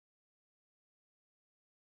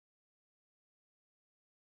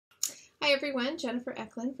Hi everyone, Jennifer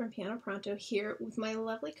Eklund from Piano Pronto here with my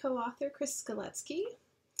lovely co-author Kris Skaletski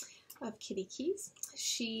of Kitty Keys.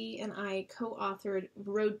 She and I co-authored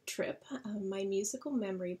Roadtrip, my musical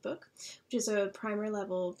memory book, which is a primer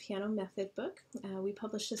level piano method book. We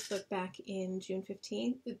published this book back in June of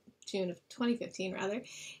 2015 rather,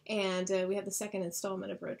 and we have the second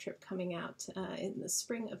installment of Roadtrip coming out in the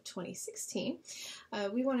spring of 2016.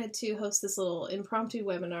 We wanted to host this little impromptu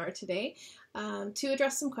webinar today to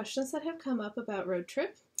address some questions that have come up about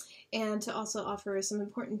Roadtrip, and to also offer some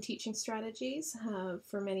important teaching strategies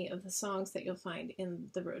for many of the songs that you'll find in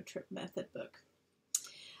the Roadtrip method book.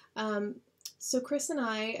 So Kris and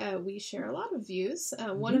I, we share a lot of views.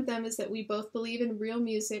 One of them is that we both believe in real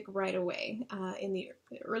music right away in the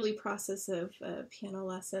early process of piano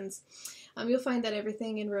lessons. You'll find that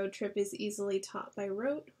everything in Roadtrip is easily taught by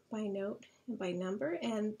rote, by note, and by number,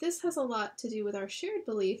 and this has a lot to do with our shared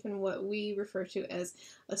belief in what we refer to as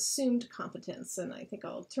assumed competence, and I think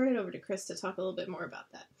I'll turn it over to Kris to talk a little bit more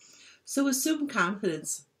about that. So assumed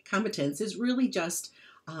competence is really just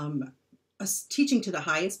teaching to the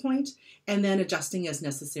highest point and then adjusting as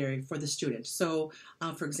necessary for the student. So,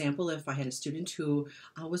 for example, if I had a student who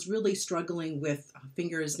was really struggling with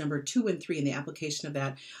fingers number 2 and 3 in the application of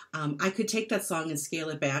that, I could take that song and scale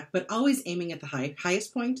it back, but always aiming at the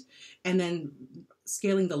highest point and then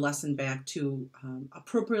scaling the lesson back to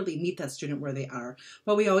appropriately meet that student where they are.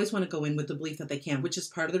 But we always want to go in with the belief that they can, which is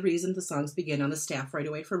part of the reason the songs begin on the staff right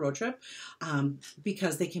away for Roadtrip,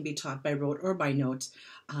 because they can be taught by rote or by note.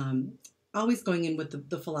 Always going in with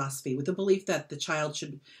the philosophy, with the belief that the child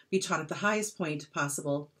should be taught at the highest point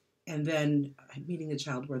possible, and then meeting the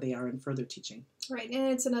child where they are in further teaching. Right, and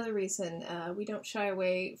it's another reason we don't shy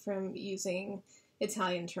away from using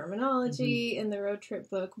Italian terminology in the Roadtrip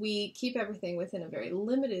book. We keep everything within a very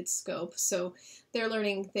limited scope, so they're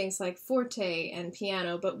learning things like forte and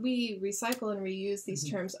piano, but we recycle and reuse these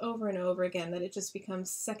terms over and over again, that it just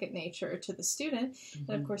becomes second nature to the student.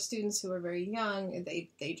 And of course, students who are very young,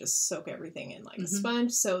 they just soak everything in like a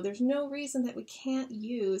sponge, so there's no reason that we can't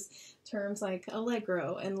use terms like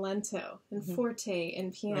allegro and lento and forte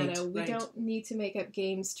and piano. We don't need to make up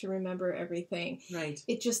games to remember everything.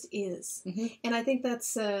 It just is. And I think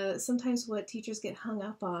that's sometimes what teachers get hung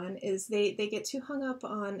up on, is they get too hung up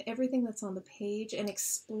on everything that's on the page and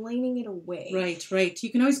explaining it away. Right. You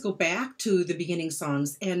can always go back to the beginning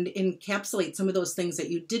songs and encapsulate some of those things that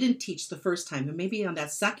you didn't teach the first time, and maybe on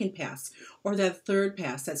that second pass or that third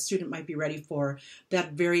pass, that student might be ready for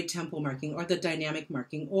that very tempo marking or the dynamic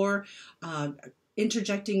marking, or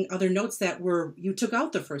interjecting other notes that you took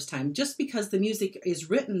out the first time. Just because the music is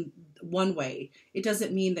written one way, it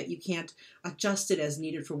doesn't mean that you can't adjust it as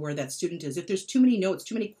needed for where that student is. If there's too many notes,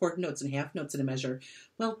 too many chord notes and half notes in a measure,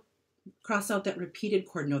 well, cross out that repeated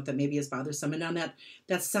chord note that maybe is bothersome, and on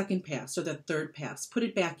that second pass or that third pass, put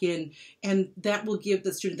it back in, and that will give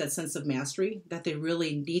the student that sense of mastery that they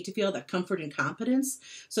really need to feel, that comfort and competence,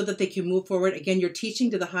 so that they can move forward. Again, you're teaching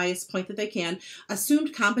to the highest point that they can.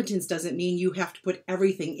 Assumed competence doesn't mean you have to put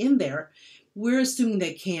everything in there. We're assuming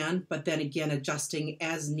they can, but then again, adjusting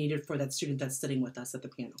as needed for that student that's sitting with us at the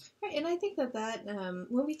piano. Right, and I think that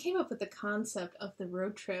when we came up with the concept of the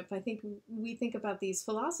Roadtrip, I think we think about these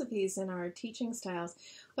philosophies in our teaching styles,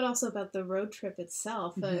 but also about the Roadtrip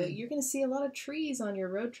itself. You're going to see a lot of trees on your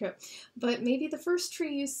road trip, but maybe the first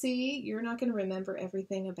tree you see, you're not going to remember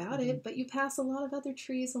everything about it, but you pass a lot of other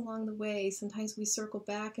trees along the way. Sometimes we circle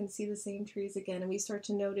back and see the same trees again, and we start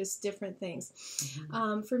to notice different things.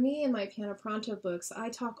 For me, in my Piano Pronto books, I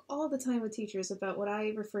talk all the time with teachers about what I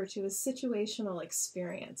refer to as situational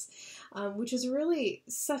experience, which is really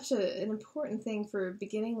such an important thing for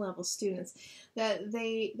beginning level students, that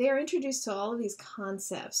they are introduced to all of these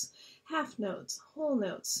concepts: half notes, whole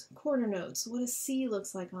notes, quarter notes, what a C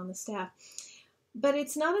looks like on the staff. But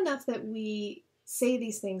it's not enough that we say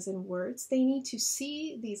these things in words. They need to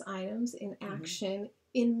see these items in action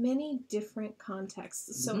in many different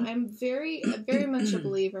contexts. So I'm very much a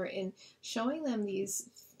believer in showing them these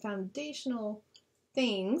foundational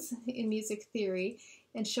things in music theory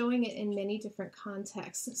and showing it in many different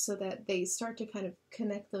contexts, so that they start to kind of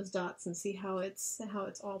connect those dots and see how it's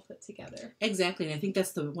all put together. Exactly, and I think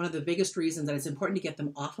that's one of the biggest reasons that it's important to get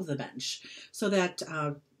them off of the bench, so that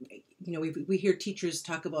we hear teachers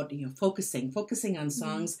talk about focusing on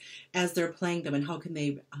songs as they're playing them, and how can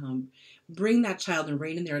they bring that child and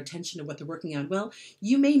rein in their attention to what they're working on. Well,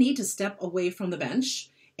 you may need to step away from the bench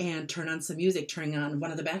and turn on some music, turning on one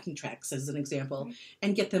of the backing tracks as an example,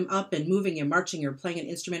 and get them up and moving and marching or playing an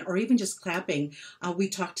instrument or even just clapping. We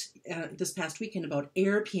talked this past weekend about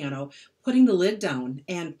air piano, putting the lid down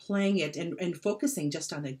and playing it and focusing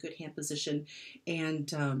just on that good hand position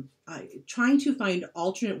and trying to find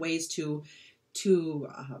alternate ways to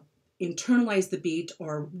internalize the beat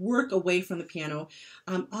or work away from the piano.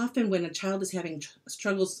 Often when a child is having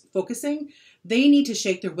struggles focusing, they need to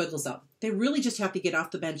shake their wiggles up. They really just have to get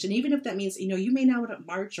off the bench. And even if that means, you may not want to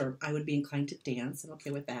march, or I would be inclined to dance. I'm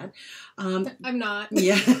okay with that. I'm not.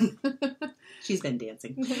 Yeah. She's been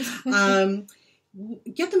dancing.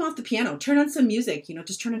 Get them off the piano. Turn on some music.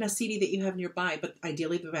 Just turn on a CD that you have nearby, but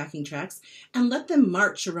ideally the backing tracks, and let them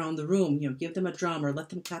march around the room. Give them a drum or let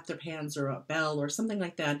them clap their hands or a bell or something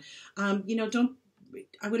like that.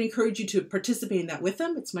 I would encourage you to participate in that with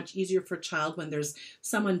them. It's much easier for a child when there's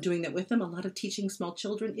someone doing that with them. A lot of teaching small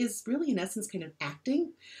children is really, in essence, kind of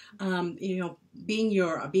acting.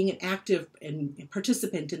 Being an active and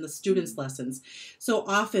participant in the students' lessons. So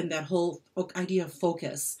often that whole idea of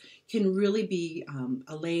focus can really be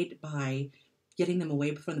allayed by getting them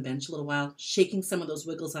away from the bench a little while, shaking some of those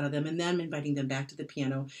wiggles out of them, and then inviting them back to the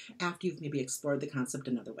piano after you've maybe explored the concept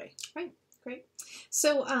another way. Right. Great.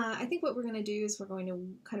 So I think what we're going to do is we're going to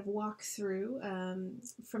kind of walk through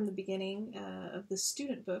from the beginning of the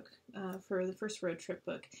student book for the first road trip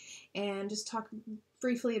book, and just talk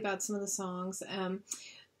briefly about some of the songs.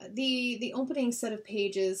 The opening set of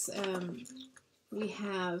pages, we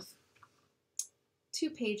have 2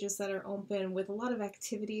 pages that are open with a lot of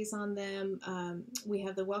activities on them. We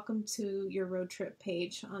have the Welcome to Your Road Trip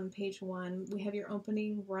page on page 1. We have your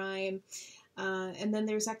opening rhyme. And then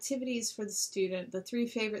there's activities for the student. The 3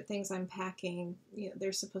 favorite things I'm packing,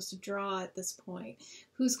 they're supposed to draw at this point.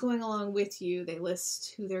 Who's going along with you? They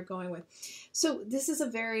list who they're going with. So this is a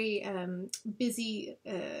very busy,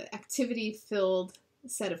 activity-filled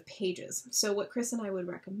set of pages. So what Kris and I would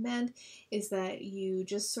recommend is that you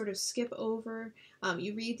just sort of skip over,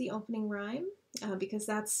 you read the opening rhyme, because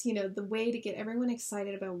that's, the way to get everyone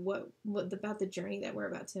excited about about the journey that we're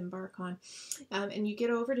about to embark on. And you get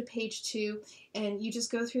over to page 2 and you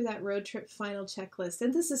just go through that road trip final checklist.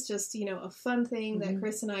 And this is just, a fun thing that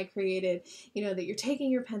Kris and I created, that you're taking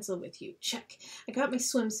your pencil with you. Check. I got my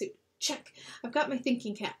swimsuit. Check. I've got my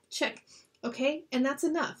thinking cap. Check. Okay. And that's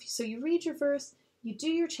enough. So you read your verse, you do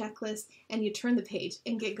your checklist, and you turn the page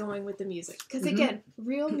and get going with the music. Because again,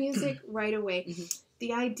 real music right away.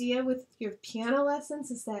 The idea with your piano lessons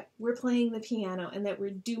is that we're playing the piano and that we're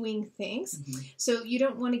doing things. So you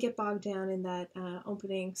don't want to get bogged down in that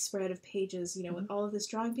opening spread of pages, with all of this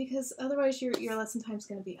drawing, because otherwise your lesson time's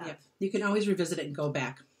going to be up. Yep. You can always revisit it and go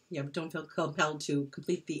back. Don't feel compelled to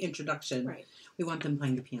complete the introduction. Right. We want them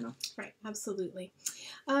playing the piano. Right, absolutely.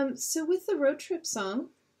 So with the road trip song,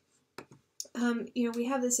 we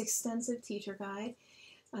have this extensive teacher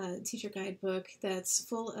guidebook that's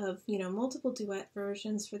full of, multiple duet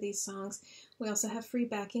versions for these songs. We also have free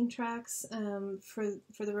backing tracks for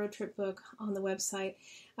the road trip book on the website.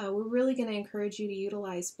 We're really going to encourage you to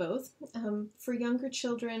utilize both. For younger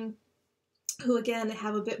children who, again,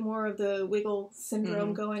 have a bit more of the wiggle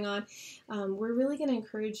syndrome going on, we're really going to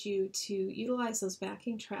encourage you to utilize those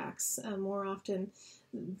backing tracks more often,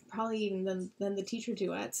 probably even than the teacher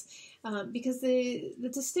duets, because the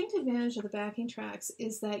distinct advantage of the backing tracks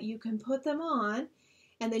is that you can put them on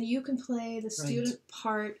and then you can play the student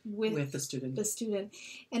part with the student.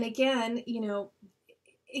 And again, you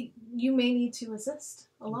may need to assist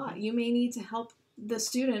a lot. You may need to help the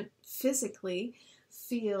student physically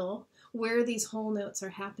feel where these whole notes are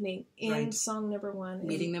happening in song number 1.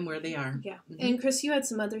 Meeting them where they are. Yeah. And Kris, you had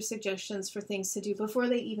some other suggestions for things to do before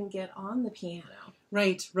they even get on the piano.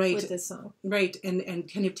 Right. With this song. Right.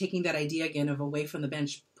 And kind of taking that idea again of away from the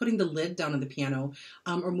bench, putting the lid down on the piano,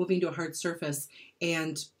 or moving to a hard surface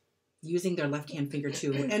and using their left hand finger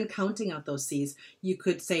too, and counting out those C's. You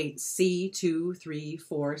could say C, 2, 3,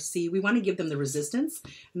 4, C. We want to give them the resistance,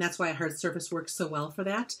 and that's why a hard surface works so well for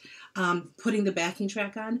that. Putting the backing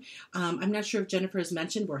track on. I'm not sure if Jennifer has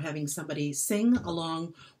mentioned we're having somebody sing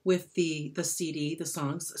along with the CD, the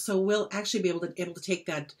songs. So we'll actually be able to take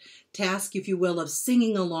that task, if you will, of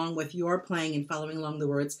singing along with your playing and following along the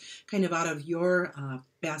words, kind of out of your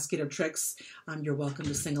basket of tricks. You're welcome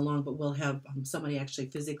to sing along, but we'll have somebody actually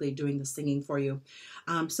physically doing the singing for you.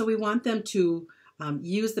 So we want them to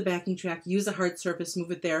use the backing track, use a hard surface, move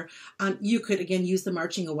it there. You could, again, use the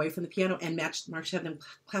marching away from the piano and march, have them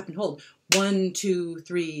clap and hold. 1, 2,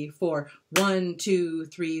 3, 4. 1, 2,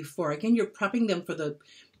 3, 4. Again, you're prepping them for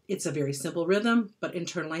It's a very simple rhythm, but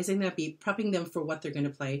internalizing that beat, prepping them for what they're going to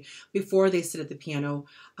play before they sit at the piano.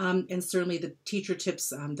 And certainly the teacher tips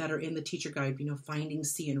that are in the teacher guide, finding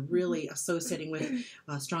C and really associating with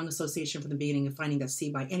strong association from the beginning and finding that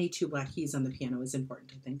C by any two black keys on the piano is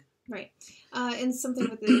important, I think. Right. And something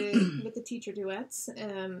with the teacher duets.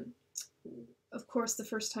 Of course, the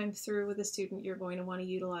first time through with a student, you're going to want to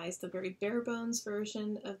utilize the very bare bones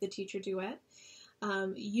version of the teacher duet.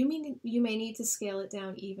 You may need to scale it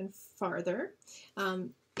down even farther.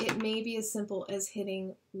 It may be as simple as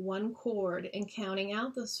hitting one chord and counting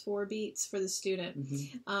out those 4 beats for the student.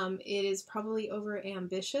 Mm-hmm. It is probably over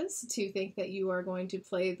ambitious to think that you are going to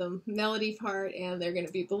play the melody part and they're going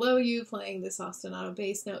to be below you playing this ostinato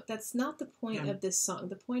bass note. That's not the point of this song.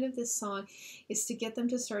 The point of this song is to get them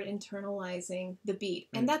to start internalizing the beat.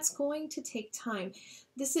 Right. And that's going to take time.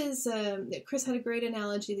 This is, Kris had a great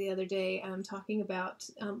analogy the other day talking about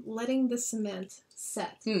letting the cement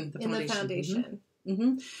set in the foundation. Mm-hmm.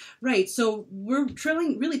 Mm-hmm. Right. So we're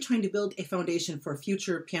really trying to build a foundation for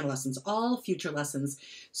future piano lessons, all future lessons.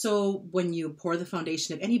 So when you pour the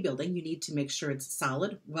foundation of any building, you need to make sure it's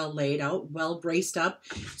solid, well laid out, well braced up,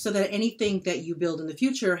 so that anything that you build in the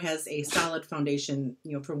future has a solid foundation,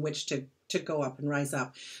 from which to go up and rise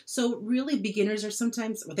up. So really beginners are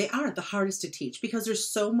sometimes, they are the hardest to teach because there's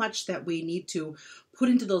so much that we need to put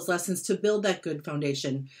into those lessons to build that good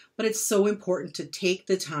foundation. But it's so important to take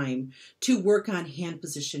the time to work on hand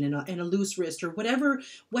position and a loose wrist or whatever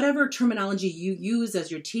terminology you use as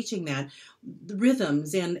you're teaching that, the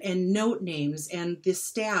rhythms and note names and the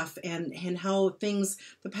staff and how things,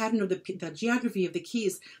 the pattern of the geography of the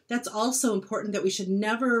keys. That's also important, that we should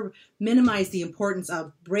never minimize the importance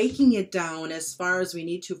of breaking it down as far as we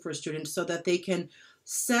need to for a student so that they can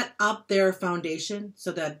set up their foundation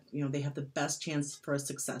so that they have the best chance for a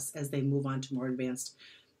success as they move on to more advanced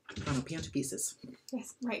piano pieces.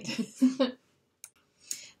 Yes, right.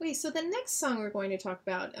 Okay, so the next song we're going to talk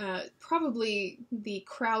about, probably the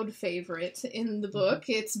crowd favorite in the book,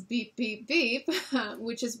 it's Beep, Beep, Beep,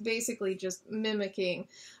 which is basically just mimicking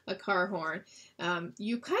a car horn.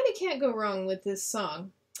 You kind of can't go wrong with this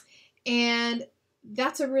song. And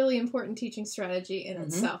that's a really important teaching strategy in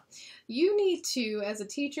itself. You need to, as a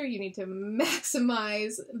teacher, you need to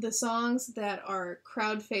maximize the songs that are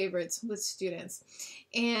crowd favorites with students.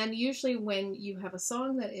 And usually when you have a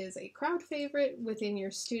song that is a crowd favorite within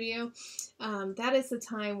your studio, that is the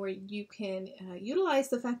time where you can utilize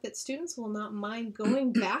the fact that students will not mind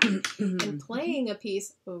going back and playing a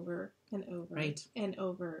piece over and over and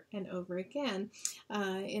over and over again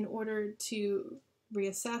in order to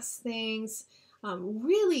reassess things,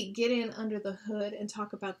 really get in under the hood and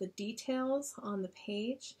talk about the details on the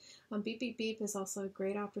page. Beep, Beep, Beep is also a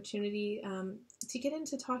great opportunity to get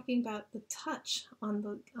into talking about the touch on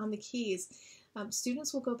the keys.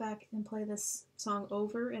 Students will go back and play this song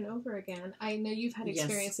over and over again. I know you've had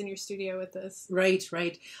experience in your studio with this. Right.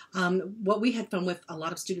 What we had fun with, a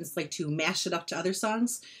lot of students like to mash it up to other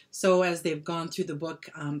songs. So as they've gone through the book,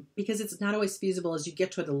 because it's not always feasible as you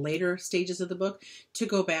get to the later stages of the book to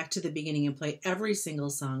go back to the beginning and play every single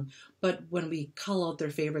song. But when we call out their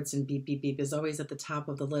favorites, and Beep, Beep, Beep is always at the top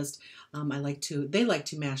of the list, they like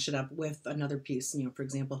to mash it up with another piece, for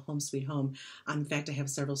example, Home Sweet Home. In fact, I have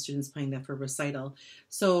several students playing that for recital.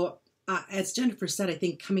 So as Jennifer said, I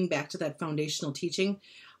think coming back to that foundational teaching,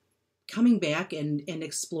 coming back and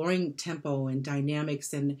exploring tempo and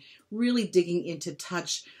dynamics and really digging into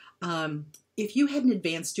touch. If you had an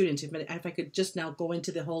advanced student, if I could just now go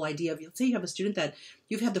into the whole idea of, let's say you have a student that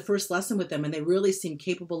you've had the first lesson with them and they really seem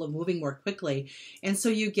capable of moving more quickly. And so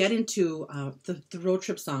you get into the road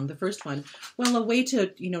trip song, the first one. Well, a way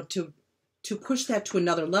to push that to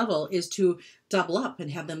another level is to double up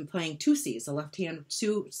and have them playing 2 Cs, a left hand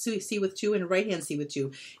C with 2 and a right hand C with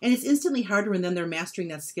 2. And it's instantly harder, and then they're mastering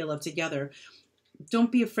that skill of together.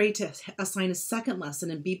 Don't be afraid to assign a second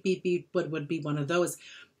lesson, and Beep, Beep, Beep would be one of those.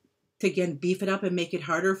 To again, beef it up and make it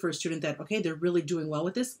harder for a student that, okay, they're really doing well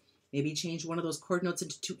with this. Maybe change one of those chord notes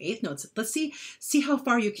into 2 eighth notes. Let's see how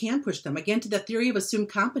far you can push them. Again, to the theory of assumed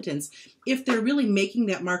competence. If they're really making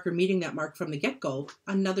that mark or meeting that mark from the get-go,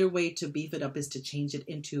 another way to beef it up is to change it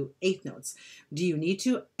into 8th notes. Do you need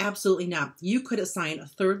to? Absolutely not. You could assign a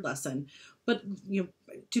third lesson, but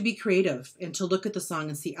to be creative and to look at the song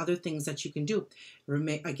and see other things that you can do.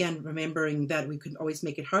 Again, remembering that we could always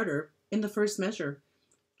make it harder in the first measure.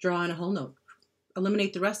 Draw on a whole note.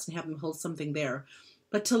 Eliminate the rest and have them hold something there.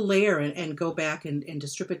 But to layer and go back and to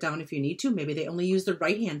strip it down if you need to. Maybe they only use the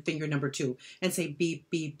right hand finger number 2 and say beep,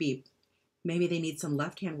 beep, beep. Maybe they need some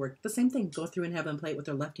left-hand work. The same thing. Go through and have them play it with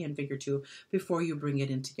their left-hand finger too before you bring it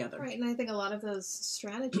in together. Right, and I think a lot of those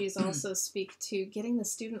strategies also speak to getting the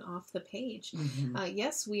student off the page.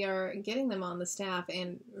 Yes, we are getting them on the staff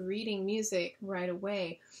and reading music right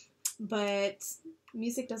away, but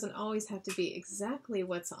music doesn't always have to be exactly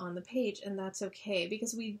what's on the page, and that's okay,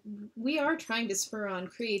 because we are trying to spur on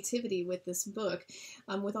creativity with this book,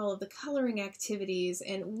 with all of the coloring activities,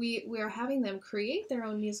 and we are having them create their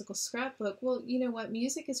own musical scrapbook. Well, you know what?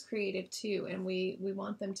 Music is creative too, and we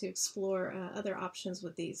want them to explore other options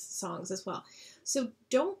with these songs as well. So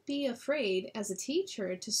don't be afraid as a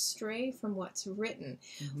teacher to stray from what's written.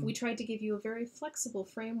 We tried to give you a very flexible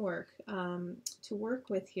framework to work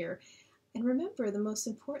with here. And remember, the most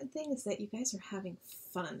important thing is that you guys are having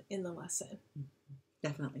fun in the lesson.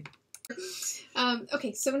 Definitely.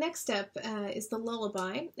 Okay, so next up is the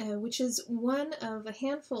lullaby, which is one of a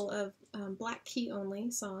handful of black key only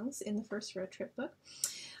songs in the first Roadtrip book.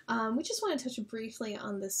 We just want to touch briefly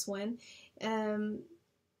on this one.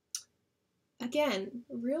 Again,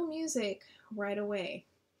 real music right away.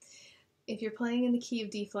 If you're playing in the key of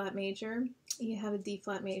D flat major, you have a D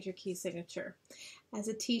flat major key signature. As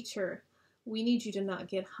a teacher, we need you to not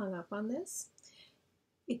get hung up on this.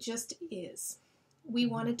 It just is. We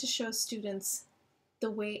wanted to show students the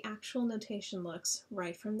way actual notation looks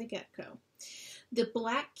right from the get-go. The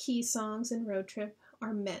black key songs in Roadtrip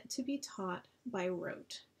are meant to be taught by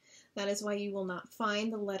rote. That is why you will not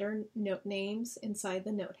find the letter note names inside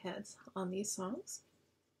the note heads on these songs.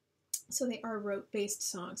 So they are rote-based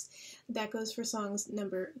songs. That goes for songs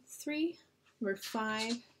number 3, number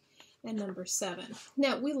 5, and number 7.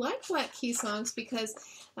 Now, we like black key songs because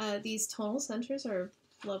these tonal centers are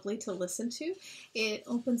lovely to listen to. It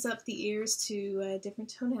opens up the ears to different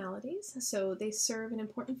tonalities, so they serve an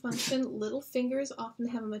important function. Little fingers often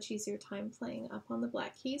have a much easier time playing up on the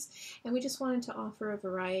black keys, and we just wanted to offer a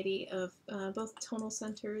variety of both tonal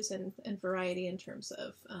centers and variety in terms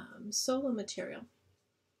of solo material.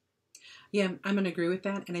 Yeah, I'm going to agree with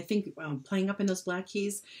that. And I think playing up in those black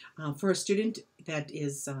keys for a student that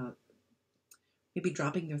is maybe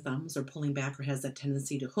dropping their thumbs or pulling back or has that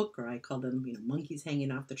tendency to hook, or I call them, monkeys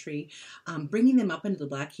hanging off the tree, bringing them up into the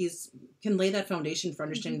black keys can lay that foundation for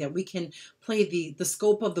understanding that we can play the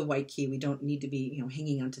scope of the white key. We don't need to be,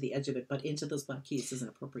 hanging onto the edge of it, but into those black keys is an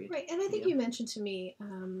appropriate. Right, and I think you mentioned to me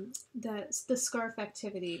that the scarf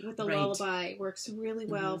activity with the lullaby works really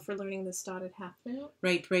well for learning this dotted half note.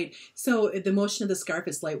 Right. So the motion of the scarf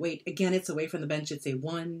is lightweight. Again, it's away from the bench. It's a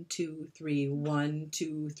 1, 2, 3, 1,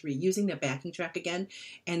 2, 3, using the backing track again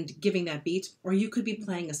and giving that beat, or you could be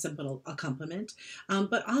playing a simple accompaniment.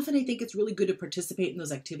 But often I think it's really good to participate in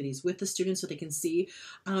those activities with the students so they can see.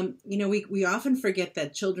 We often forget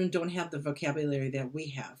that children don't have the vocabulary that we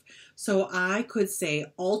have. So I could say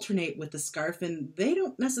alternate with the scarf, and they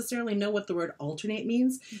don't necessarily know what the word alternate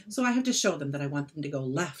means. So I have to show them that I want them to go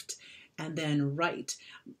left and then right.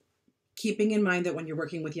 Keeping in mind that when you're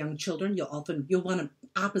working with young children, you'll want to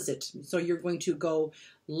opposite. So you're going to go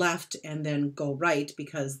left and then go right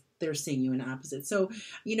because they're seeing you in opposite. So,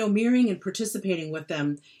 mirroring and participating with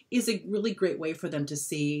them is a really great way for them to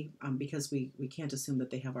see, because we can't assume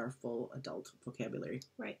that they have our full adult vocabulary.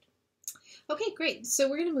 Right. Okay, great. So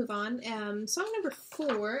we're going to move on. Song number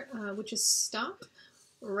 4, which is Stop,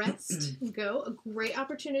 Rest, Go. A great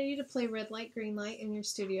opportunity to play red light, green light in your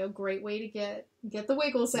studio. Great way to get the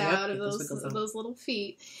wiggles out of those little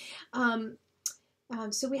feet.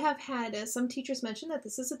 So we have had some teachers mention that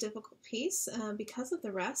this is a difficult piece because of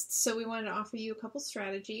the rest. So we wanted to offer you a couple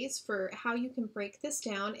strategies for how you can break this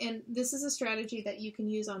down. And this is a strategy that you can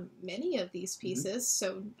use on many of these pieces.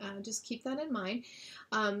 So just keep that in mind.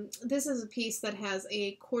 This is a piece that has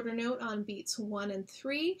a quarter note on beats 1 and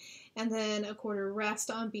 3, and then a quarter rest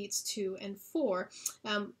on beats 2 and 4.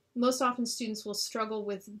 Most often students will struggle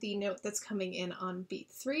with the note that's coming in on beat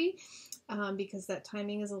 3 because that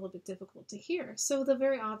timing is a little bit difficult to hear. So the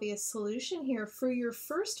very obvious solution here for your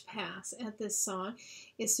first pass at this song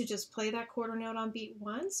is to just play that quarter note on beat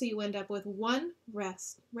 1. So you end up with 1,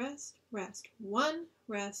 rest, rest, rest, 1,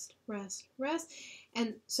 rest, rest, rest.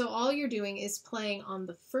 And so all you're doing is playing on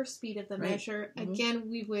the first beat of the measure. Again,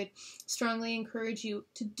 we would strongly encourage you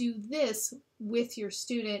to do this with your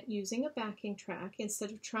student using a backing track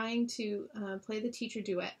instead of trying to play the teacher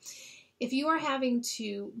duet. If you are having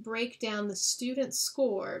to break down the student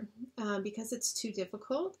score because it's too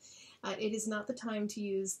difficult, it is not the time to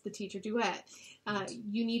use the teacher duet.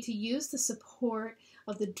 You need to use the support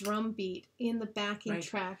of the drum beat in the backing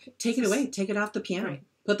track. Take it away. Take it off the piano.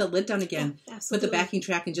 put the lid down again, put the backing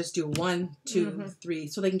track and just do 1, 2, 3,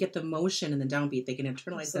 so they can get the motion and the downbeat. They can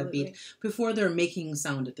internalize that beat before they're making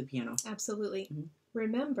sound at the piano. Absolutely.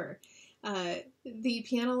 Remember, the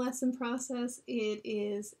piano lesson process, it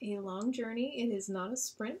is a long journey. It is not a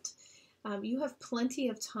sprint. You have plenty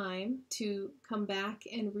of time to come back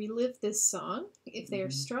and relive this song if they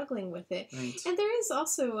are struggling with it. Right. And there is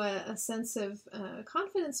also a sense of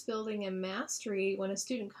confidence building and mastery when a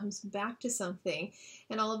student comes back to something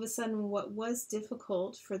and all of a sudden what was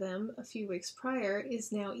difficult for them a few weeks prior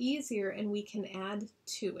is now easier and we can add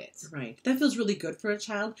to it. Right. That feels really good for a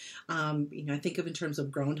child. I think of in terms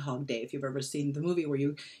of Groundhog Day, if you've ever seen the movie where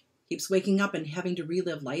you keeps waking up and having to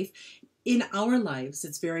relive life. In our lives,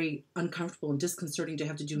 it's very uncomfortable and disconcerting to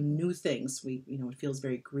have to do new things. It feels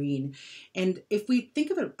very green. And if we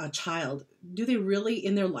think of a child, do they really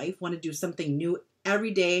in their life want to do something new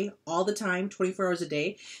every day, all the time, 24 hours a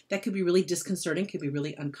day? That could be really disconcerting, could be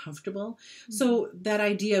really uncomfortable. So that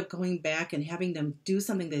idea of going back and having them do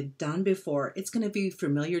something they've done before, it's going to be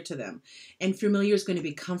familiar to them. And familiar is going to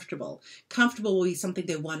be comfortable. Comfortable will be something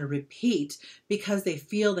they want to repeat because they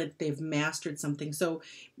feel that they've mastered something. So,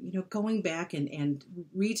 going back and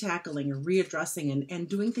retackling or readdressing and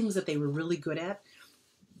doing things that they were really good at,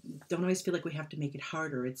 don't always feel like we have to make it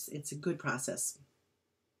harder. It's a good process.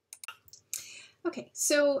 Okay,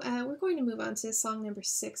 so we're going to move on to song number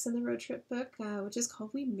 6 in the Road Trip book, which is called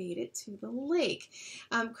We Made It to the Lake.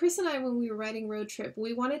 Kris and I, when we were writing Road Trip,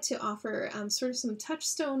 we wanted to offer sort of some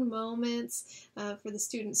touchstone moments for the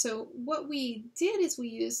students. So what we did is we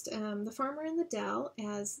used The Farmer in the Dell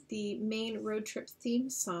as the main Road Trip theme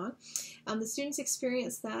song. The students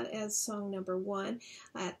experienced that as song number 1.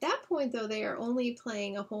 At that point, though, they are only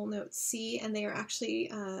playing a whole note C, and they are actually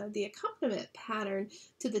the accompaniment pattern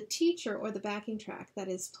to the teacher or the backing track that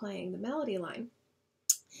is playing the melody line.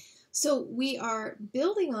 So we are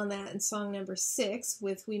building on that in song number 6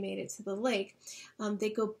 with We Made It to the Lake.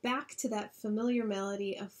 They go back to that familiar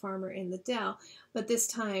melody of Farmer in the Dell, but this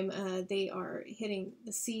time they are hitting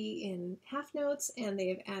the C in half notes and they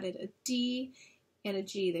have added a D and a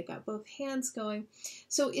G. They've got both hands going.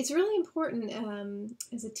 So it's really important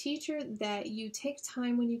as a teacher that you take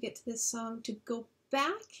time when you get to this song to go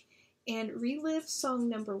back and relive song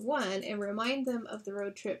number 1 and remind them of the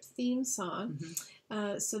Road Trip theme song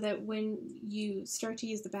so that when you start to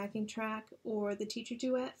use the backing track or the teacher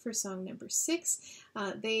duet for song number 6,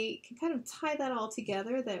 they can kind of tie that all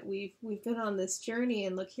together, that we've been on this journey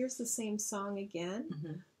and look, here's the same song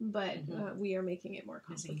again, but we are making it more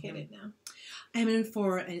complicated now. I mean,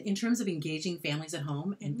 in terms of engaging families at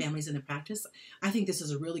home and families in the practice, I think this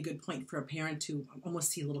is a really good point for a parent to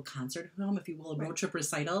almost see a little concert at home, if you will, a road trip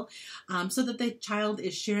recital, so that the child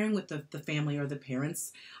is sharing with the family or the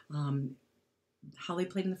parents how they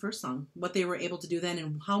played in the first song, what they were able to do then,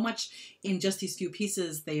 and how much in just these few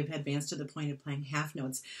pieces they've advanced to the point of playing half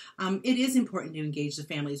notes. It is important to engage the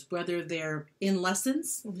families, whether they're in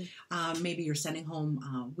lessons, maybe you're sending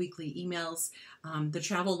home weekly emails. The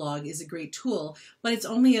travel log is a great tool, but it's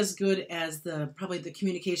only as good as probably the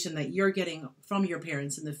communication that you're getting from your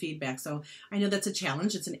parents and the feedback. So I know that's a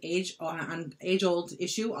challenge. It's an age-old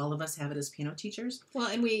issue. All of us have it as piano teachers. Well,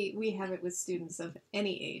 and we have it with students of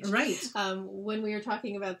any age. Right. When we were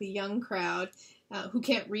talking about the young crowd who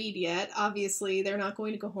can't read yet, obviously they're not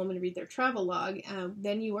going to go home and read their travel log.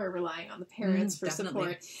 Then you are relying on the parents for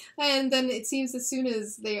support. And then it seems as soon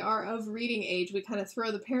as they are of reading age, we kind of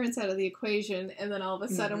throw the parents out of the equation, and then all of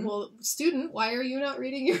a sudden, well, student, why are you not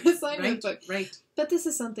reading your assignment book? Right. But this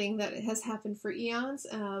is something that has happened for eons.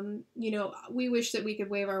 We wish that we could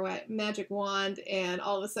wave our magic wand and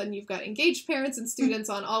all of a sudden you've got engaged parents and students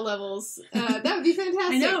on all levels. That would be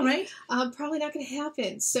fantastic. I know, right? Probably not going to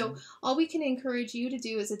happen. So all we can encourage you to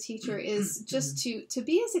do as a teacher is just to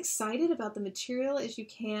be as excited about the material as you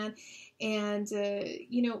can. And,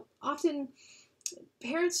 often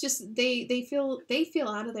parents just they feel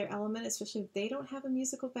out of their element, especially if they don't have a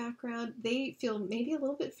musical background. They feel maybe a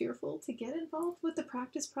little bit fearful to get involved with the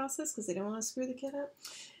practice process because they don't want to screw the kid up.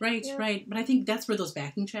 Right. But I think that's where those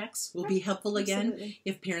backing tracks will be helpful again. Absolutely.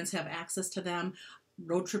 If parents have access to them.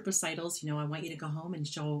 Road trip recitals, I want you to go home and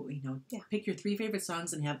show, pick your 3 favorite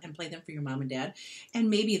songs and play them for your mom and dad. And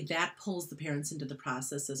maybe that pulls the parents into the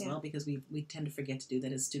process as well, because we tend to forget to do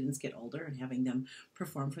that as students get older, and having them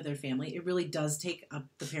perform for their family. It really does take up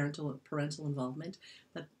the parental involvement.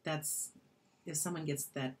 But that's, if someone gets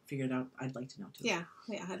that figured out, I'd like to know too. Yeah,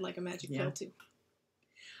 I'd like a magic pill too.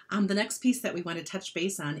 The next piece that we want to touch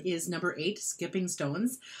base on is number 8, Skipping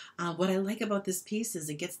Stones. What I like about this piece is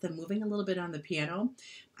it gets them moving a little bit on the piano.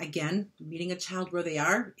 Again, meeting a child where they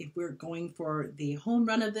are. If we're going for the home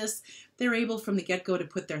run of this, they're able from the get-go to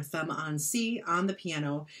put their thumb on C on the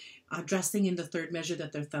piano, addressing in the third measure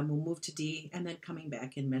that their thumb will move to D, and then coming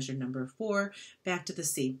back in measure number 4, back to the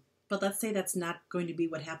C. But let's say that's not going to be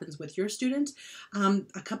what happens with your student.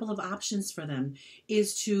 A couple of options for them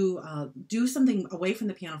is to do something away from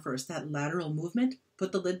the piano first, that lateral movement,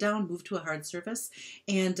 put the lid down, move to a hard surface,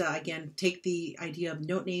 and again, take the idea of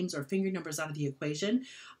note names or finger numbers out of the equation.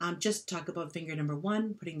 Just talk about finger number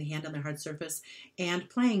 1, putting the hand on the hard surface, and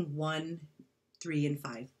playing 1, 3, and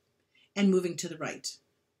 5, and moving to the right,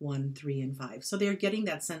 1, 3, and 5. So they're getting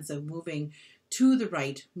that sense of moving to the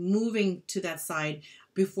right, moving to that side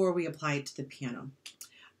before we apply it to the piano.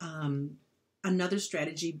 Another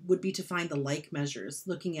strategy would be to find the like measures,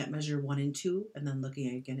 looking at measure 1 and 2, and then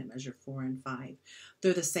looking again at measure 4 and 5.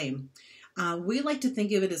 They're the same. We like to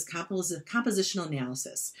think of it as compositional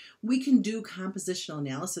analysis. We can do compositional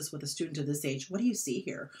analysis with a student of this age. What do you see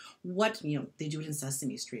here? They do it in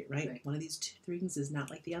Sesame Street, right? One of these two things is not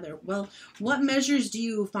like the other. Well, what measures do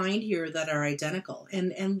you find here that are identical?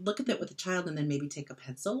 And look at that with the child, and then maybe take a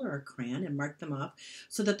pencil or a crayon and mark them up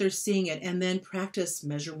so that they're seeing it, and then practice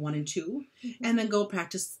measure 1 and 2, and then go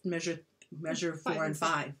practice measure 4 and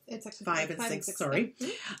 5. It's actually 5 and 6, 6. sorry.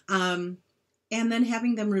 And then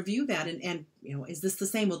having them review that and is this the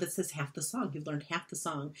same? Well, this is half the song. You've learned half the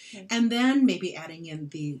song. Okay. And then maybe adding in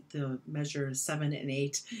the measure 7 and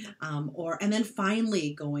 8, and then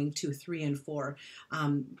finally going to 3 and 4.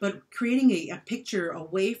 But creating a picture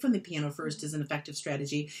away from the piano first is an effective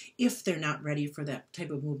strategy if they're not ready for that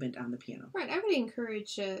type of movement on the piano. Right. I would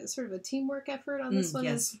encourage sort of a teamwork effort on this one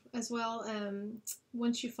yes. as well.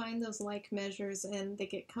 Once you find those like measures and they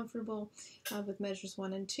get comfortable with measures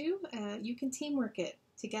 1 and 2, you can teamwork it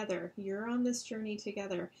together. You're on this journey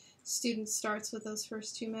together. Student starts with those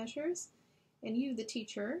first 2 measures, and you, the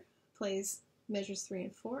teacher, plays measures 3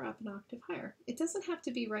 and 4 up an octave higher. It doesn't have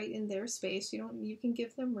to be right in their space. You can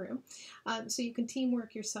give them room. So you can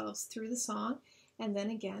teamwork yourselves through the song, and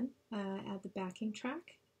then again, add the backing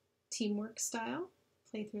track, teamwork style,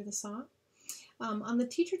 play through the song. On the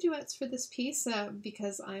teacher duets for this piece,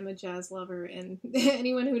 because I'm a jazz lover, and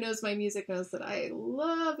anyone who knows my music knows that I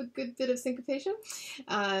love a good bit of syncopation,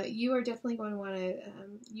 you are definitely going to want to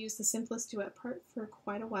use the simplest duet part for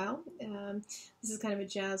quite a while. This is kind of a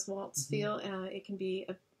jazz waltz feel. It can be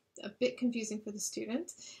a bit confusing for the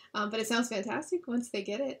student, but it sounds fantastic once they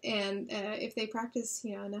get it. And if they practice,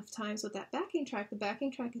 enough times with that backing track, the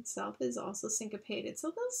backing track itself is also syncopated,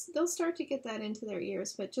 so they'll start to get that into their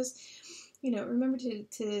ears. But just remember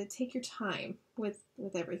to take your time with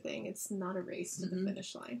everything. It's not a race to the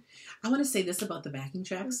finish line. I want to say this about the backing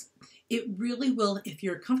tracks. It really will, if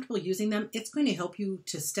you're comfortable using them, it's going to help you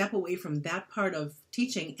to step away from that part of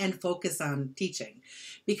teaching and focus on teaching,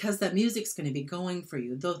 because that music's going to be going for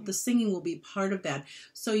you. The singing will be part of that,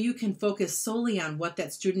 so you can focus solely on what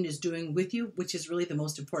that student is doing with you, which is really the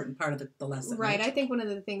most important part of the lesson. Right. I think one of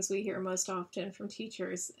the things we hear most often from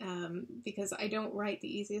teachers, because I don't write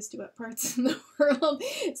the easiest duet parts in the world,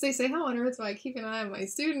 so they say, how on earth do I keep an eye on my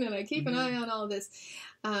student and I keep an eye on all this?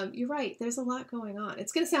 You're right. There's a lot going on.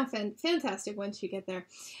 It's going to sound fantastic once you get there,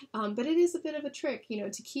 but it is a bit of a trick,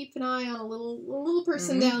 to keep an eye on a little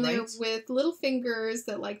person down there with little fingers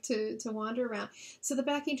that like to wander around. So the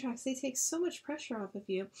backing tracks, they take so much pressure off of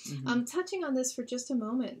you. Touching on this for just a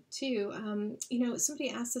moment too, somebody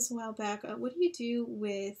asked us a while back, what do you do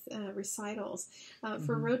with recitals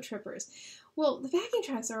for road trippers? Well, the backing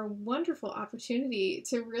tracks are a wonderful opportunity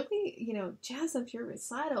to really, jazz up your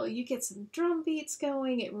recital. You get some drum beats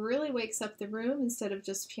going. It really wakes up the room instead of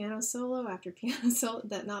just piano solo after piano solo.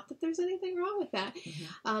 Not that there's anything wrong with that,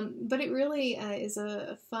 but it really is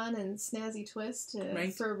a fun and snazzy twist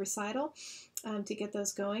for a recital. To get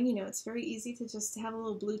those going, it's very easy to just have a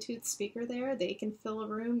little Bluetooth speaker there. They can fill a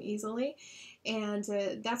room easily, and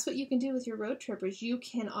that's what you can do with your road trippers. You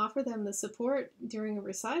can offer them the support during a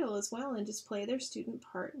recital as well, and just play their student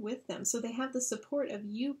part with them, so they have the support of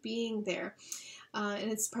you being there.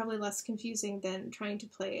 And it's probably less confusing than trying to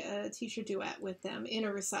play a teacher duet with them in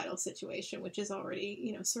a recital situation, which is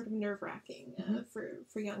already, sort of nerve-wracking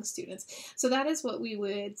for young students. So that is what we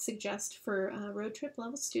would suggest for road trip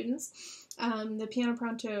level students. The Piano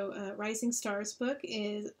Pronto Rising Stars book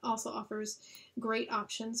also offers great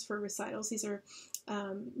options for recitals. These are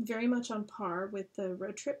very much on par with the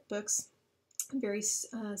road trip books. Very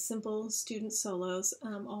simple student solos,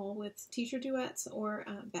 all with teacher duets or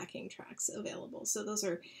backing tracks available. So those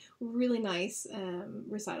are really nice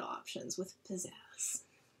recital options with pizzazz.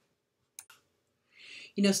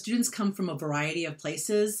 Students come from a variety of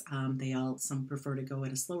places. Some prefer to go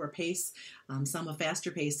at a slower pace, some a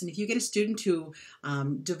faster pace. And if you get a student who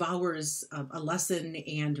devours a lesson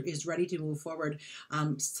and is ready to move forward,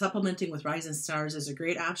 supplementing with Rising Stars is a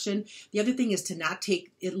great option. The other thing is to not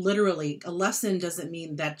take it literally. A lesson doesn't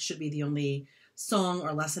mean that should be the only song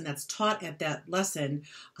or lesson that's taught at that lesson.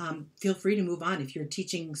 Feel free to move on. If you're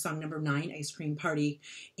teaching song number 9, Ice Cream Party,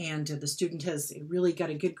 and the student has really got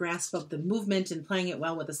a good grasp of the movement and playing it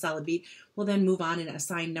well with a solid beat, well, then move on and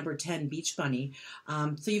assign number 10, Beach Bunny.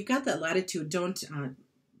 So you've got that latitude. Don't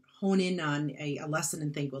hone in on a lesson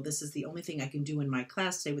and think, well, this is the only thing I can do in my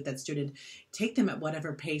class today with that student. Take them at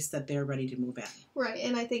whatever pace that they're ready to move at. Right,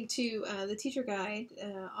 and I think too, the teacher guide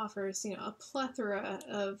offers a plethora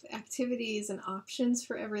of activities and options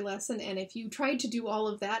for every lesson. And if you tried to do all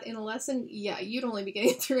of that in a lesson, you'd only be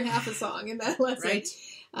getting through half a song in that lesson. Right.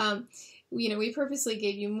 We purposely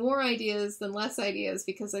gave you more ideas than less ideas,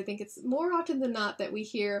 because I think it's more often than not that we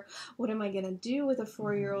hear, what am I going to do with a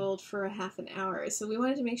 4-year-old for a half an hour? So we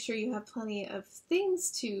wanted to make sure you have plenty of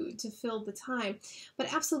things to fill the time.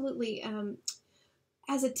 But absolutely,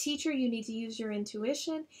 as a teacher, you need to use your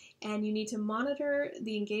intuition, and you need to monitor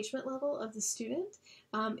the engagement level of the student.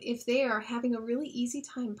 If they are having a really easy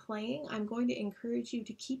time playing, I'm going to encourage you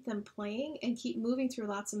to keep them playing and keep moving through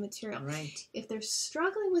lots of material. Right. If they're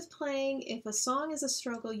struggling with playing, if a song is a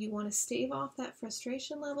struggle, you want to stave off that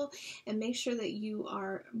frustration level and make sure that you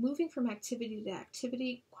are moving from activity to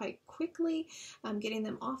activity quite quickly, getting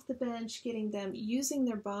them off the bench, getting them using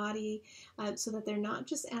their body so that they're not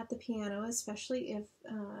just at the piano, especially if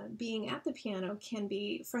being at the piano can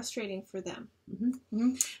be frustrating for them. Mm-hmm.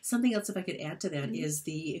 Mm-hmm. Something else, if I could add to that, is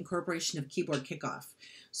the incorporation of keyboard kickoff.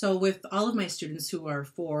 So with all of my students who are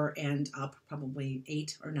 4 and up, probably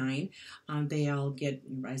 8 or 9, they all get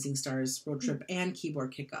Rising Stars, Roadtrip, and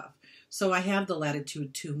keyboard kickoff. So I have the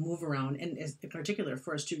latitude to move around, and in particular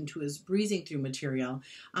for a student who is breezing through material,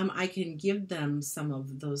 I can give them some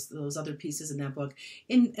of those other pieces in that book.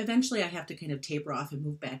 And eventually I have to kind of taper off and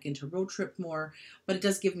move back into Roadtrip more, but it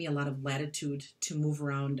does give me a lot of latitude to move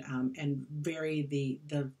around and vary the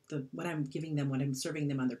what I'm giving them, what I'm serving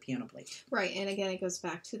them on their piano plate. Right, and again, it goes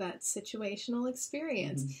back to that situational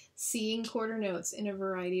experience, seeing quarter notes in a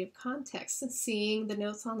variety of contexts, and seeing the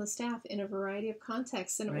notes on the staff in a variety of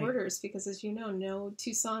contexts and orders, because as you know, no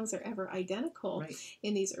 2 songs are ever identical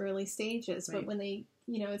in these early stages, but when they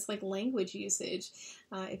it's like language usage.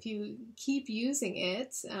 If you keep using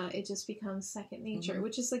it, it just becomes second nature,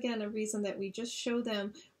 which is, again, a reason that we just show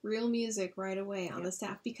them real music right away on the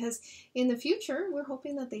staff, because in the future, we're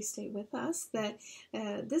hoping that they stay with us, that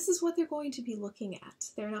this is what they're going to be looking at.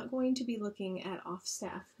 They're not going to be looking at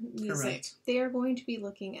off-staff music. Correct. They are going to be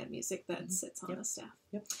looking at music that sits on the staff.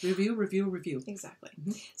 Yep. Review. Exactly.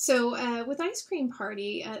 So with Ice Cream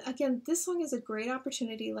Party, again, this song is a great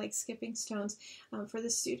opportunity, like Skipping Stones, for the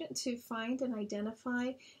student to find and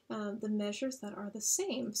identify the measures that are the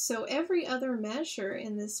same. So every other measure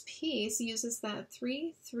in this piece uses that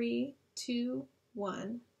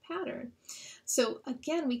 3-3-2-1 pattern. So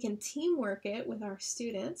again, we can teamwork it with our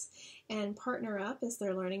students and partner up as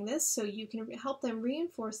they're learning this, so you can help them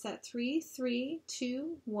reinforce that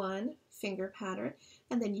 3-3-2-1 finger pattern,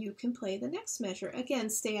 and then you can play the next measure. Again,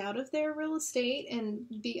 stay out of their real estate and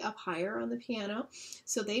be up higher on the piano.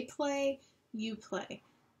 So they play, you play.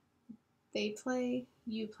 They play,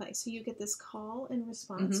 you play. So you get this call and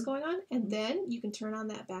response going on, and then you can turn on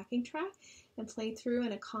that backing track and play through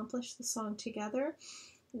and accomplish the song together.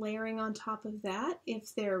 Layering on top of that,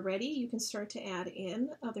 if they're ready, you can start to add in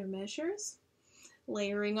other measures.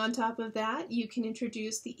 Layering on top of that, you can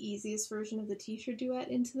introduce the easiest version of the teacher duet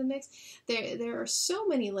into the mix. There are so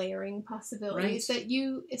many layering possibilities that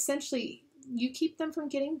you essentially, you keep them from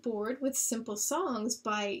getting bored with simple songs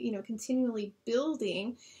by, continually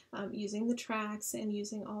building, using the tracks and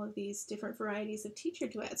using all of these different varieties of teacher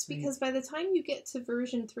duets. Because by the time you get to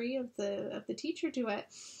version 3 of the teacher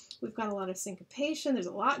duet, we've got a lot of syncopation. There's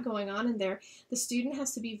a lot going on in there. The student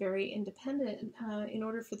has to be very independent in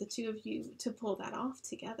order for the two of you to pull that off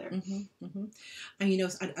together. And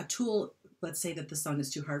a tool, let's say that the song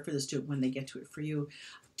is too hard for the student when they get to it, for you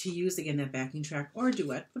to use, again, that backing track or a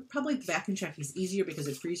duet, but probably the backing track is easier because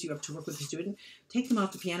it frees you up to work with the student. Take them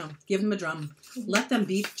off the piano, give them a drum, let them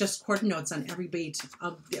beat just quarter notes on every beat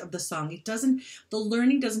of the song. The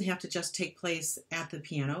learning doesn't have to just take place at the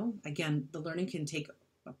piano. Again, the learning can take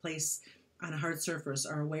a place on a hard surface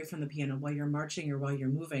or away from the piano while you're marching or while you're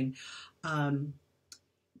moving.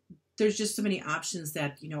 there's just so many options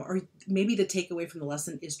that, or maybe the takeaway from the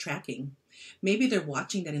lesson is tracking. Maybe they're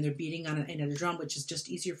watching that and they're beating on a drum, which is just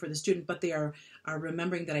easier for the student, but they are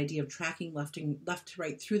remembering that idea of tracking left to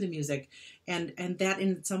right through the music. And that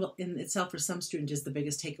in itself for some students is the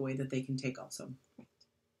biggest takeaway that they can take also.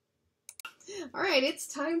 All right, it's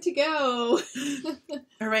time to go.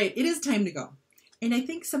 All right, it is time to go. And I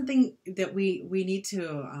think something that we need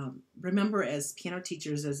to remember as piano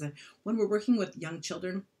teachers is that when we're working with young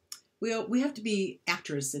children, we have to be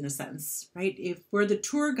actors in a sense, right? If we're the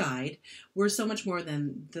tour guide, we're so much more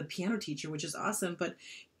than the piano teacher, which is awesome. But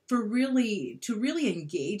to really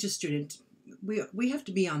engage a student, we have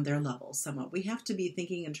to be on their level somewhat. We have to be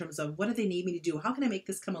thinking in terms of what do they need me to do? How can I make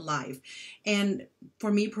this come alive? And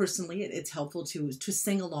for me personally, it's helpful to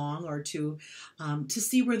sing along or to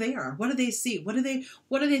see where they are. What do they see? What do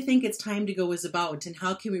they think it's time to go is about? And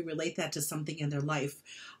how can we relate that to something in their life?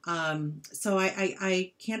 So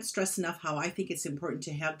I can't stress enough how I think it's important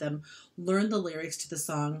to have them learn the lyrics to the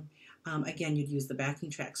song. Again, you'd use the backing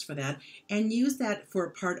tracks for that and use that for a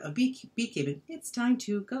part of beatkeeping. It's time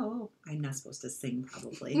to go. I'm not supposed to sing,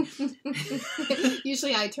 probably.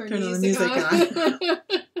 Usually I turn the music on.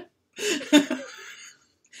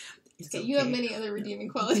 Okay, you have many other redeeming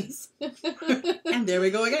qualities. And there we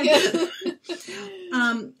go again.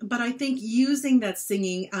 But I think using that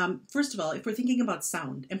singing, first of all, if we're thinking about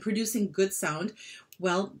sound and producing good sound,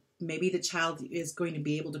 well, maybe the child is going to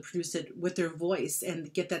be able to produce it with their voice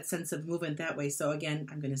and get that sense of movement that way. So again,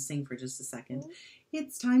 I'm going to sing for just a second.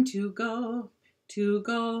 It's time to go, to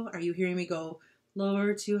go. Are you hearing me go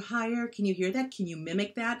lower to higher? Can you hear that? Can you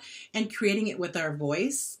mimic that? And creating it with our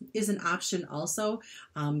voice is an option also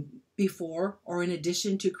before or in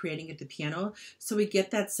addition to creating it at the piano. So we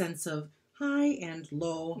get that sense of high and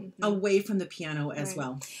low away from the piano as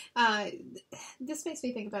well. This makes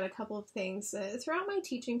me think about a couple of things. Throughout my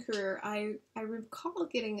teaching career, I recall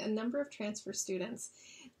getting a number of transfer students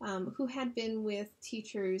who had been with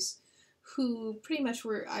teachers who pretty much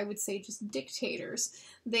were, I would say, just dictators.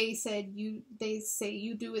 They say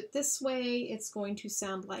you do it this way, it's going to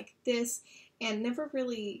sound like this, and never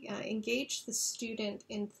really engaged the student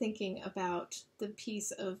in thinking about the piece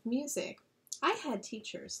of music. I had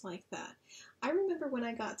teachers like that. I remember when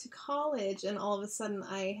I got to college and all of a sudden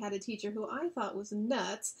I had a teacher who I thought was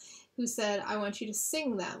nuts who said, I want you to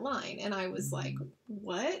sing that line. And I was like,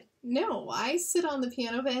 what? No, I sit on the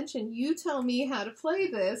piano bench and you tell me how to play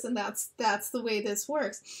this, and that's the way this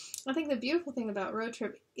works. I think the beautiful thing about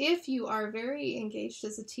Roadtrip, if you are very engaged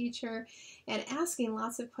as a teacher and asking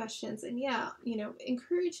lots of questions and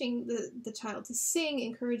encouraging the child to sing,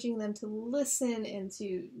 encouraging them to listen and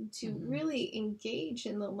to really engage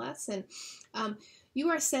in the lesson, you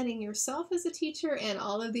are setting yourself as a teacher and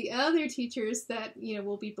all of the other teachers that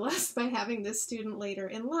will be blessed by having this student later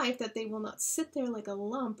in life, that they will not sit there like a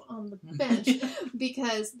lump on the bench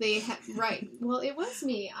because they have well, it was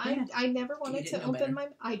me. I never wanted to open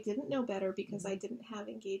I didn't know better because I didn't have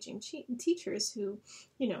engaging teachers who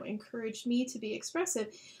encouraged me to be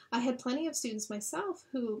expressive. I had plenty of students myself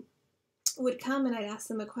who would come and I'd ask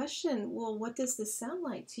them a question. Well, what does this sound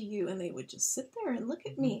like to you? And they would just sit there and look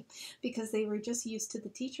at me because they were just used to the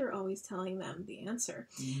teacher always telling them the answer.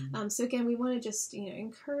 So again, we want to just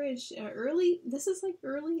encourage this is like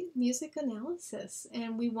early music analysis,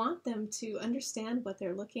 and we want them to understand what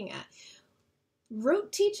they're looking at.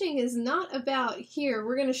 Rote teaching is not about, here,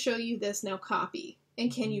 we're going to show you this, now copy,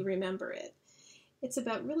 and can you remember it? It's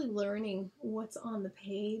about really learning what's on the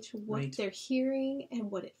page, what they're hearing, and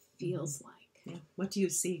what it feels like. Yeah. What do you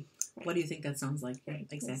see? What do you think that sounds like? Right.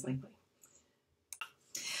 Exactly.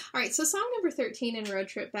 All right, so song number 13 in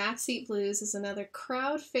Roadtrip, Backseat Blues, is another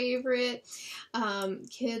crowd favorite.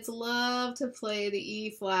 Kids love to play the E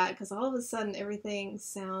flat because all of a sudden everything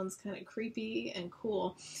sounds kind of creepy and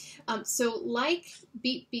cool. So like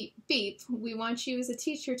Beep, Beep, Beep, we want you as a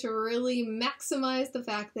teacher to really maximize the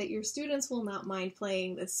fact that your students will not mind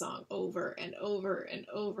playing this song over and over and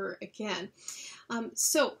over again.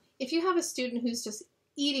 So if you have a student who's just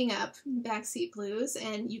eating up Backseat Blues,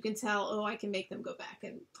 and you can tell, I can make them go back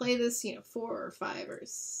and play this, 4 or 5 or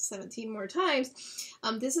 17 more times.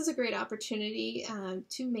 This is a great opportunity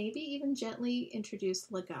to maybe even gently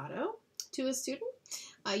introduce legato to a student.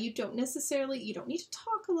 You don't need to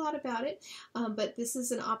talk a lot about it, but this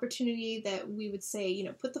is an opportunity that we would say,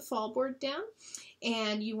 put the fall board down,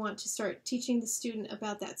 and you want to start teaching the student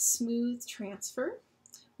about that smooth transfer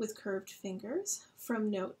with curved fingers from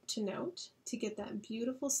note to note to get that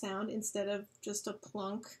beautiful sound instead of just a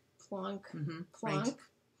plunk, plunk, plunk.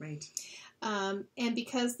 Right. And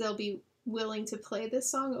because they'll be willing to play this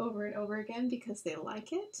song over and over again because they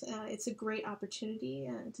like it. It's a great opportunity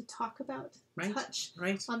to talk about touch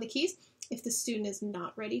on the keys. If the student is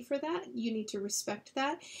not ready for that, you need to respect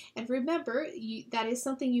that. And remember, that is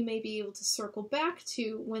something you may be able to circle back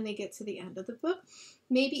to when they get to the end of the book.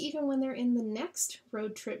 Maybe even when they're in the next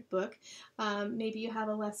road trip book. Maybe you have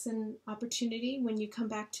a lesson opportunity when you come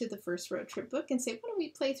back to the first road trip book and say, why don't we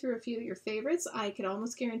play through a few of your favorites? I could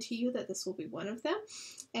almost guarantee you that this will be one of them.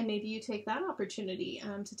 And maybe you take that opportunity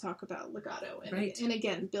to talk about legato and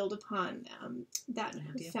again, build upon that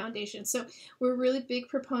foundation. So we're really big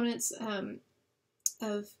proponents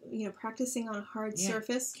of practicing on a hard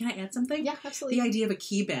surface. Can I add something? Yeah, absolutely. The idea of a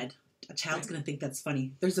key bed. A child's going to think that's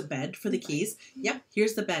funny. There's a bed for the keys. Yep,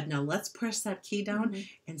 here's the bed. Now let's press that key down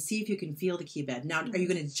and see if you can feel the key bed. Now, are you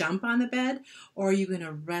going to jump on the bed or are you going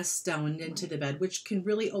to rest down into the bed, which can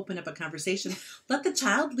really open up a conversation. Let the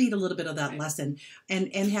child lead a little bit of that lesson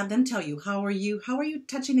and have them tell you, how are you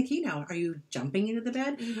touching the key now? Are you jumping into the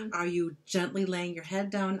bed? Are you gently laying your head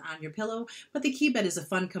down on your pillow? But the key bed is a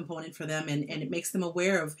fun component for them and it makes them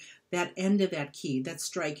aware of that end of that key, that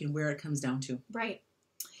strike and where it comes down to. Right.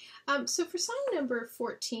 So for song number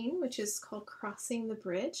 14, which is called Crossing the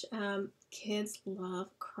Bridge, kids love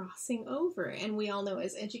crossing over. And we all know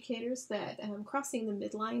as educators that crossing the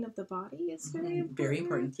midline of the body is very important. Very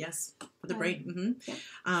important, yes. For the brain.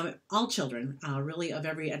 All children, really of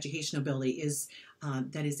every educational ability,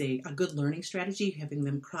 that is a good learning strategy, having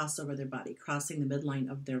them cross over their body, crossing the midline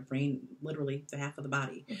of their brain, literally the half of the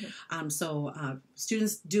body. So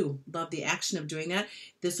students do love the action of doing that.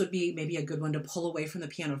 This would be maybe a good one to pull away from the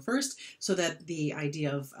piano first so that the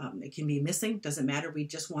idea of it can be missing, doesn't matter. We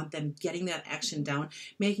just want them getting that action down,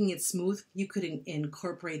 making it smooth. You could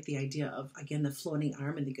incorporate the idea of, again, the floating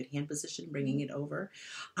arm in the good hand position, bringing it over.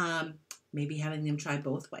 Maybe having them try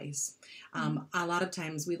both ways. A lot of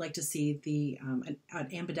times we like to see an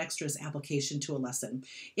ambidextrous application to a lesson.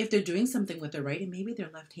 If they're doing something with their right and maybe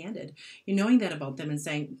they're left-handed, knowing that about them and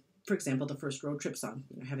saying, for example, the first road trip song,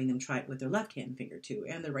 having them try it with their left hand finger too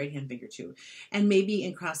and their right hand finger too. And maybe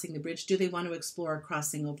in crossing the bridge, do they want to explore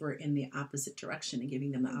crossing over in the opposite direction and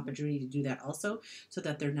giving them the opportunity to do that also so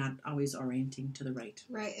that they're not always orienting to the right.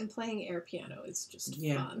 Right, and playing air piano is just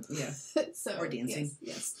fun. Yeah, so, or dancing.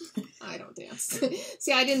 Yes, I don't dance.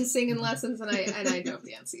 See, I didn't sing in lessons and I don't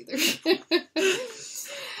dance either.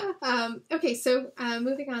 Okay, so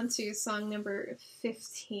moving on to song number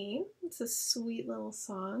 15. It's a sweet little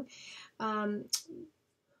song.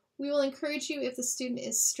 We will encourage you, if the student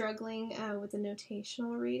is struggling with the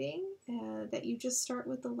notational reading, that you just start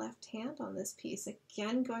with the left hand on this piece.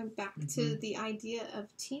 Again, going back to the idea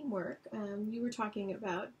of teamwork, you were talking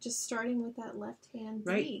about just starting with that left hand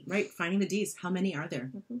D. Right, finding the Ds. How many are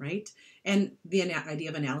there, right? And the idea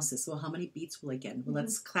of analysis. Well, how many beats will I get? Well,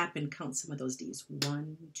 let's clap and count some of those Ds.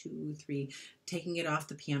 1, 2, 3, taking it off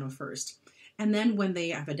the piano first. And then when they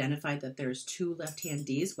have identified that there's 2 left-hand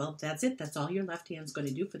Ds, well, that's it. That's all your left hand's going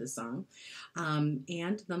to do for the song. And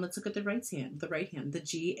then let's look at the right hand, the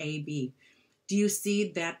G, A, B. Do you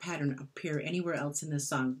see that pattern appear anywhere else in this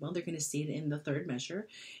song? Well, they're going to see it in the third measure,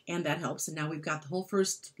 and that helps. And now we've got the whole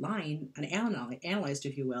first line analyzed,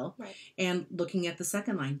 if you will, and looking at the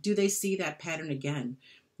second line. Do they see that pattern again?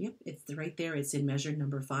 Yep, it's right there. It's in measure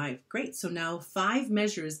number 5. Great. So now 5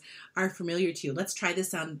 measures are familiar to you. Let's try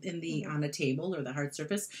this on a table or the hard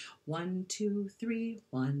surface. 1, 2, 3,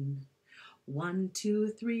 1. 1, 2,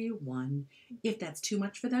 3, 1. If that's too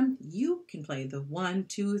much for them, you can play the 1,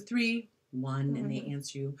 2, 3, 1, and they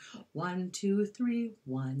answer you 1, 2, 3,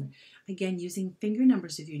 1. Again, using finger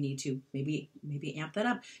numbers if you need to. Maybe amp that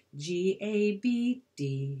up. G, A, B,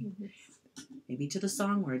 D. Maybe to the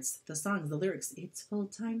song words, the lyrics, it's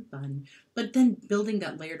full-time fun. But then building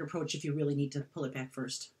that layered approach if you really need to pull it back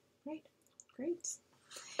first. Right. Great.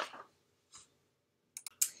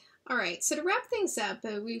 All right, so to wrap things up,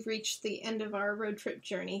 we've reached the end of our road trip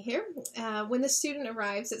journey here. When the student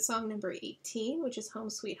arrives at song number 18, which is Home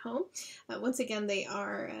Sweet Home, once again they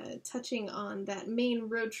are touching on that main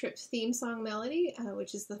road trip theme song melody,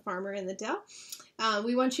 which is The Farmer in the Dell.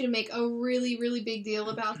 We want you to make a really, really big deal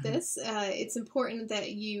about this. It's important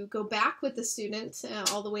that you go back with the student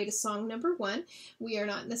all the way to song number 1. We are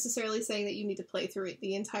not necessarily saying that you need to play through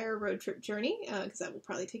the entire road trip journey, because that will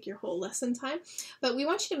probably take your whole lesson time. But we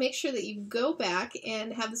want you to make make sure that you go back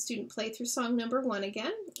and have the student play through song number 1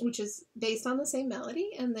 again, which is based on the same melody,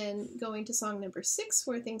 and then going to song number 6,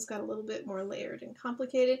 where things got a little bit more layered and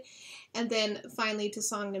complicated, and then finally to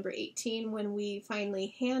song number 18, when we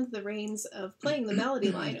finally hand the reins of playing the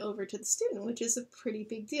melody line over to the student, which is a pretty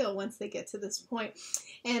big deal once they get to this point.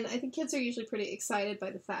 And I think kids are usually pretty excited by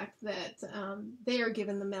the fact that they are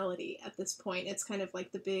given the melody at this point. It's kind of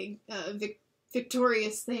like the big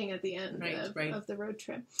victorious thing at the end of the road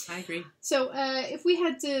trip. I agree. So if we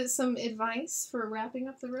had some advice for wrapping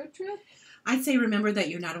up the road trip? I'd say remember that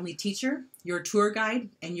you're not only teacher, you're a tour guide,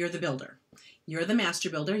 and you're the builder. You're the master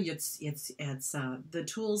builder. It's the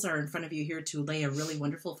tools are in front of you here to lay a really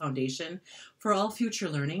wonderful foundation for all future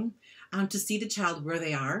learning, to see the child where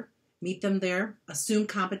they are, meet them there, assume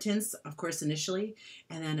competence, of course, initially,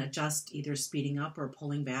 and then adjust, either speeding up or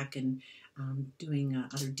pulling back and doing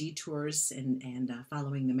other detours and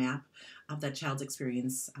following the map of that child's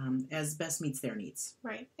experience as best meets their needs.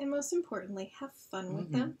 Right. And most importantly, have fun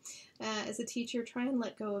with them. As a teacher, try and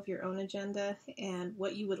let go of your own agenda and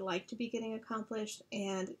what you would like to be getting accomplished,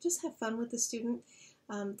 and just have fun with the student.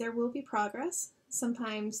 There will be progress.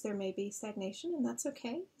 Sometimes there may be stagnation, and that's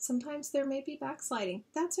okay. Sometimes there may be backsliding.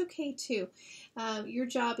 That's okay, too. Your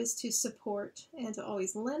job is to support and to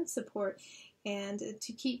always lend support, and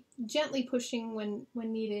to keep gently pushing when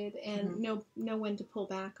needed, and know when to pull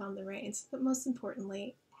back on the reins. But most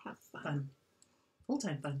importantly, have fun.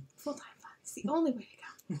 Full-time fun. Full-time fun. It's the only way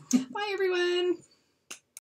to go. Bye, everyone.